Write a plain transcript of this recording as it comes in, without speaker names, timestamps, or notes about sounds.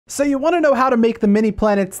So you want to know how to make the mini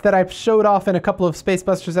planets that I've showed off in a couple of Space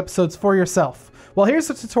Busters episodes for yourself? Well, here's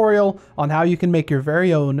a tutorial on how you can make your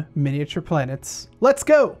very own miniature planets. Let's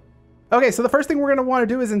go! Okay, so the first thing we're going to want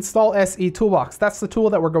to do is install SE Toolbox. That's the tool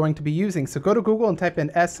that we're going to be using. So go to Google and type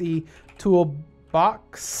in SE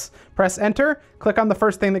Toolbox, press enter, click on the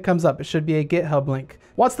first thing that comes up. It should be a GitHub link.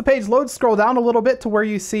 Once the page loads, scroll down a little bit to where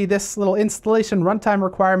you see this little installation runtime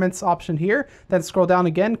requirements option here. Then scroll down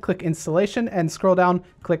again, click installation, and scroll down,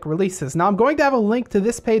 click releases. Now I'm going to have a link to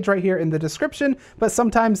this page right here in the description, but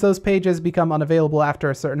sometimes those pages become unavailable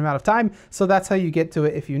after a certain amount of time. So that's how you get to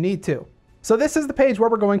it if you need to. So this is the page where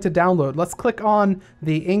we're going to download. Let's click on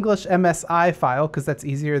the English MSI file because that's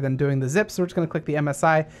easier than doing the zip. So we're just going to click the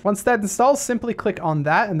MSI. Once that installs, simply click on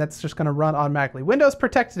that and that's just going to run automatically. Windows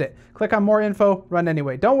protected it. Click on more info, run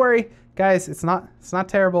anyway. Don't worry, guys, it's not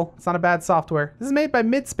terrible. It's not a bad software. This is made by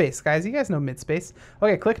Midspace, guys. You guys know Midspace.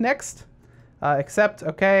 Okay, click next. Accept,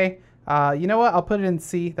 okay. You know what? I'll put it in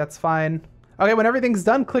C. That's fine. Okay, when everything's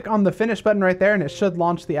done, click on the finish button right there and it should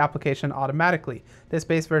launch the application automatically. This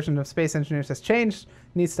base version of Space Engineers has changed,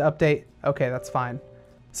 needs to update. Okay, that's fine.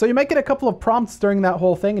 So you might get a couple of prompts during that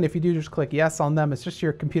whole thing, and if you do, just click yes on them. It's just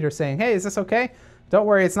your computer saying, hey, is this okay? Don't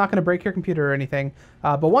worry, it's not gonna break your computer or anything.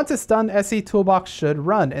 But once it's done, SE Toolbox should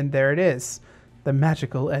run, and there it is, the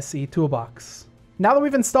magical SE Toolbox. Now that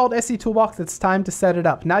we've installed SE Toolbox, it's time to set it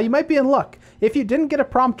up. Now you might be in luck. If you didn't get a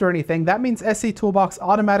prompt or anything, that means SE Toolbox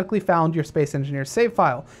automatically found your Space Engineer save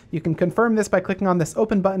file. You can confirm this by clicking on this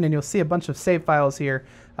open button and you'll see a bunch of save files here.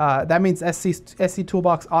 That means SE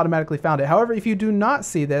Toolbox automatically found it. However, if you do not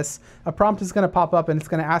see this, a prompt is going to pop up and it's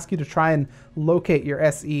going to ask you to try and locate your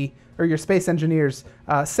SE or your Space Engineer's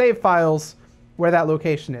save files where that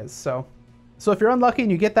location is. So if you're unlucky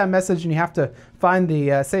and you get that message and you have to find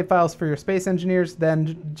the save files for your Space Engineers,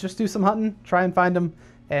 then just do some hunting, try and find them,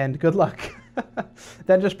 and good luck.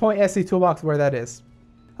 Then just point SE Toolbox where that is.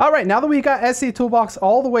 All right, now that we got SE Toolbox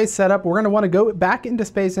all the way set up, we're going to want to go back into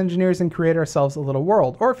Space Engineers and create ourselves a little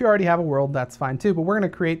world. Or if you already have a world, that's fine too, but we're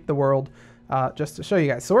going to create the world just to show you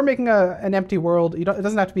guys. So we're making an empty world. It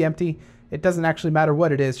doesn't have to be empty. It doesn't actually matter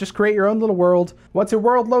what it is. Just create your own little world. Once your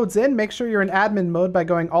world loads in, make sure you're in admin mode by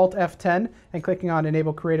going Alt F10 and clicking on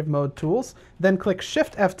Enable Creative Mode Tools. Then click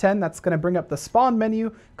Shift F10. That's going to bring up the spawn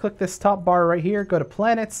menu. Click this top bar right here. Go to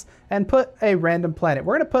Planets and put a random planet.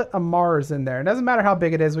 We're going to put a Mars in there. It doesn't matter how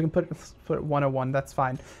big it is. We can put 101. That's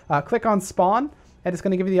fine. Click on Spawn, and it's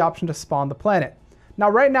going to give you the option to spawn the planet. Now,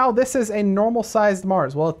 right now, this is a normal-sized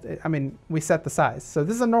Mars. Well, I mean, we set the size. So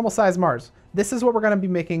this is a normal-sized Mars. This is what we're going to be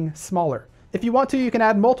making smaller. If you want to, you can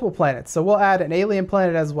add multiple planets. So we'll add an alien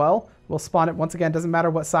planet as well. We'll spawn it, once again, doesn't matter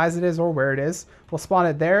what size it is or where it is. We'll spawn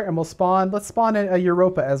it there, and let's spawn a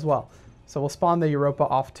Europa as well. So we'll spawn the Europa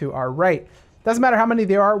off to our right. Doesn't matter how many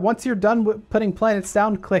there are. Once you're done with putting planets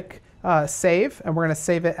down, click Save, and we're going to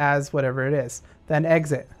save it as whatever it is. Then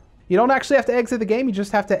exit. You don't actually have to exit the game. You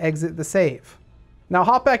just have to exit the save. Now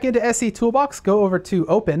hop back into SE Toolbox, go over to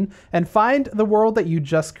Open, and find the world that you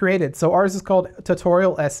just created. So ours is called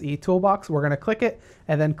Tutorial SE Toolbox. We're going to click it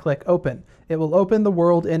and then click Open. It will open the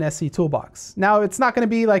world in SE Toolbox. Now it's not going to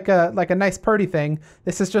be like a nice pretty thing.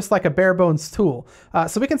 This is just like a bare bones tool.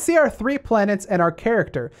 So we can see our 3 planets and our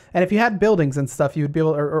character. And if you had buildings and stuff, you would be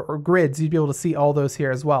able, or grids, you'd be able to see all those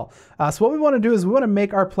here as well. So what we want to do is we want to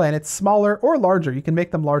make our planets smaller or larger. You can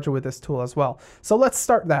make them larger with this tool as well. So let's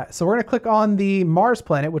start that. So we're going to click on the Mars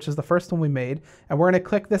planet, which is the first one we made. And we're going to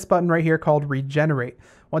click this button right here called Regenerate.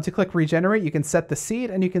 Once you click Regenerate, you can set the seed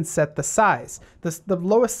and you can set the size. The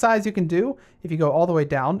lowest size you can do, if you go all the way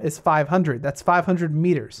down, is 500. That's 500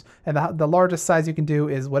 meters. And the largest size you can do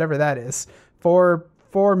is whatever that is.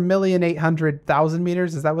 4,800,000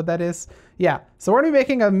 meters. Is that what that is? Yeah. So we're going to be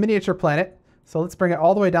making a miniature planet. So let's bring it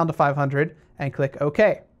all the way down to 500 and click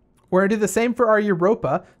OK. We're going to do the same for our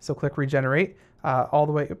Europa. So click Regenerate all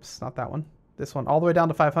the way. Oops, not that one. This one all the way down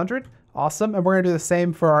to 500. Awesome. And we're going to do the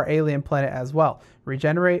same for our alien planet as well.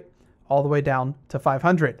 Regenerate all the way down to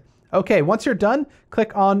 500. Okay, once you're done,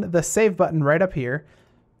 click on the save button right up here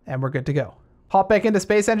and we're good to go. Hop back into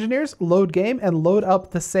Space Engineers, load game, and load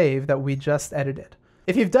up the save that we just edited.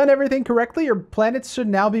 If you've done everything correctly, your planets should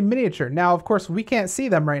now be miniature. Now, of course, we can't see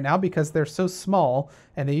them right now because they're so small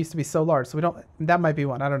and they used to be so large. So we don't, that might be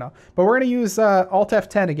one, I don't know. But we're going to use Alt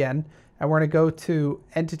F10 again. And we're going to go to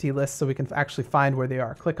Entity List so we can actually find where they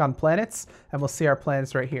are. Click on Planets, and we'll see our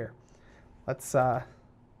planets right here. Let's, there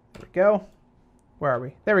we go. Where are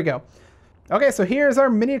we? There we go. Okay, so here's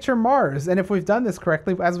our miniature Mars. And if we've done this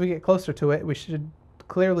correctly, as we get closer to it, we should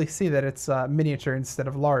clearly see that it's miniature instead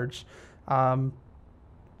of large.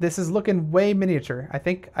 This is looking way miniature. I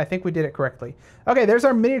think we did it correctly. Okay, there's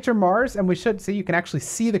our miniature Mars, and we should see, you can actually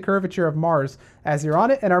see the curvature of Mars as you're on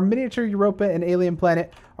it. And our miniature Europa and alien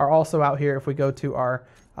planet are also out here if we go to our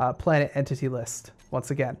planet entity list once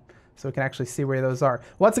again. So we can actually see where those are.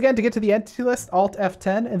 Once again, to get to the entity list, Alt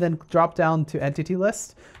F10 and then drop down to entity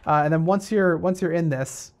list. And then once you're in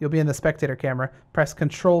this, you'll be in the spectator camera. Press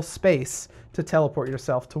Control Space to teleport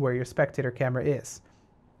yourself to where your spectator camera is.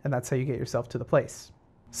 And that's how you get yourself to the place.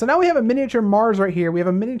 So now we have a miniature Mars right here. We have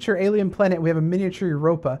a miniature alien planet. We have a miniature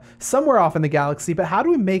Europa somewhere off in the galaxy. But how do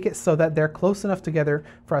we make it so that they're close enough together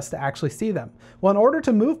for us to actually see them? Well, in order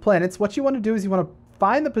to move planets, what you want to do is you want to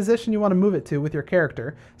find the position you want to move it to with your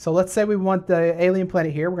character. So let's say we want the alien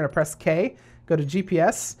planet here. We're going to press K, go to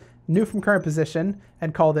GPS, new from current position,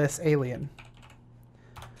 and call this alien.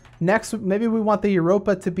 Next, maybe we want the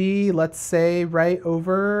Europa to be, let's say, right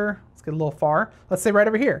over, let's get a little far. Let's say right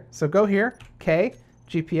over here. So go here, K,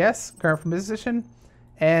 GPS, current from position,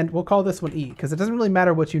 and we'll call this one E, because it doesn't really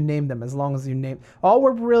matter what you name them as long as you name. All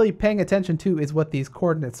we're really paying attention to is what these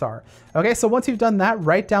coordinates are. Okay, so once you've done that,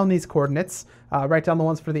 write down these coordinates, write down the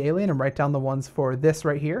ones for the alien and write down the ones for this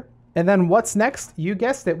right here. And then what's next? You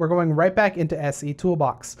guessed it, we're going right back into SE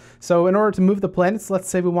Toolbox. So in order to move the planets, let's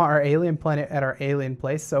say we want our alien planet at our alien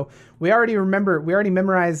place. So we already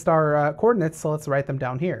memorized our coordinates, so let's write them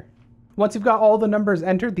down here. Once you've got all the numbers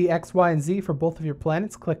entered, the X, Y, and Z for both of your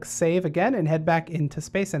planets, click Save again and head back into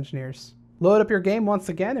Space Engineers. Load up your game once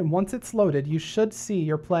again, and once it's loaded, you should see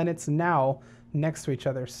your planets now next to each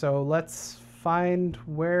other. So let's find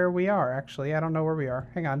where we are, actually. I don't know where we are.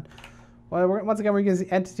 Hang on. Well, once again, we're using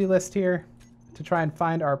the entity list here to try and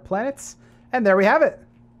find our planets. And there we have it.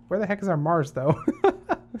 Where the heck is our Mars, though?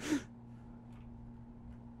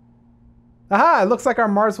 Aha, it looks like our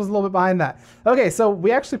Mars was a little bit behind that. Okay, so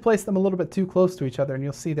we actually placed them a little bit too close to each other, and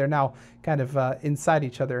you'll see they're now kind of inside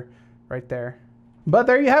each other right there. But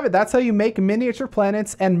there you have it. That's how you make miniature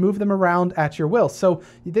planets and move them around at your will. So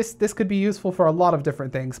this could be useful for a lot of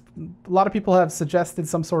different things. A lot of people have suggested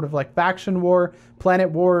some sort of like faction war, planet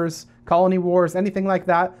wars, colony wars, anything like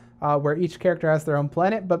that, where each character has their own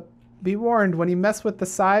planet. But be warned, when you mess with the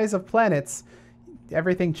size of planets,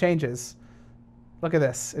 everything changes. Look at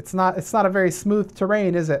this. It's not a very smooth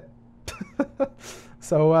terrain, is it?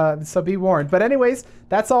 So be warned. But anyways,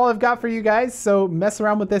 that's all I've got for you guys. So mess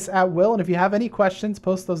around with this at will. And if you have any questions,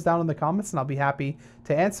 post those down in the comments and I'll be happy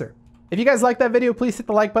to answer. If you guys like that video, please hit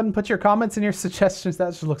the like button. Put your comments and your suggestions.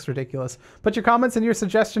 That just looks ridiculous. Put your comments and your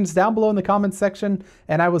suggestions down below in the comments section.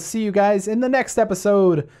 And I will see you guys in the next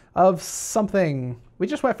episode of something. We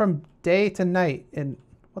just went from day to night in...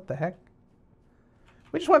 What the heck?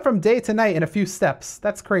 We just went from day to night in a few steps.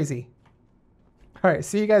 That's crazy. All right,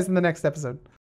 see you guys in the next episode.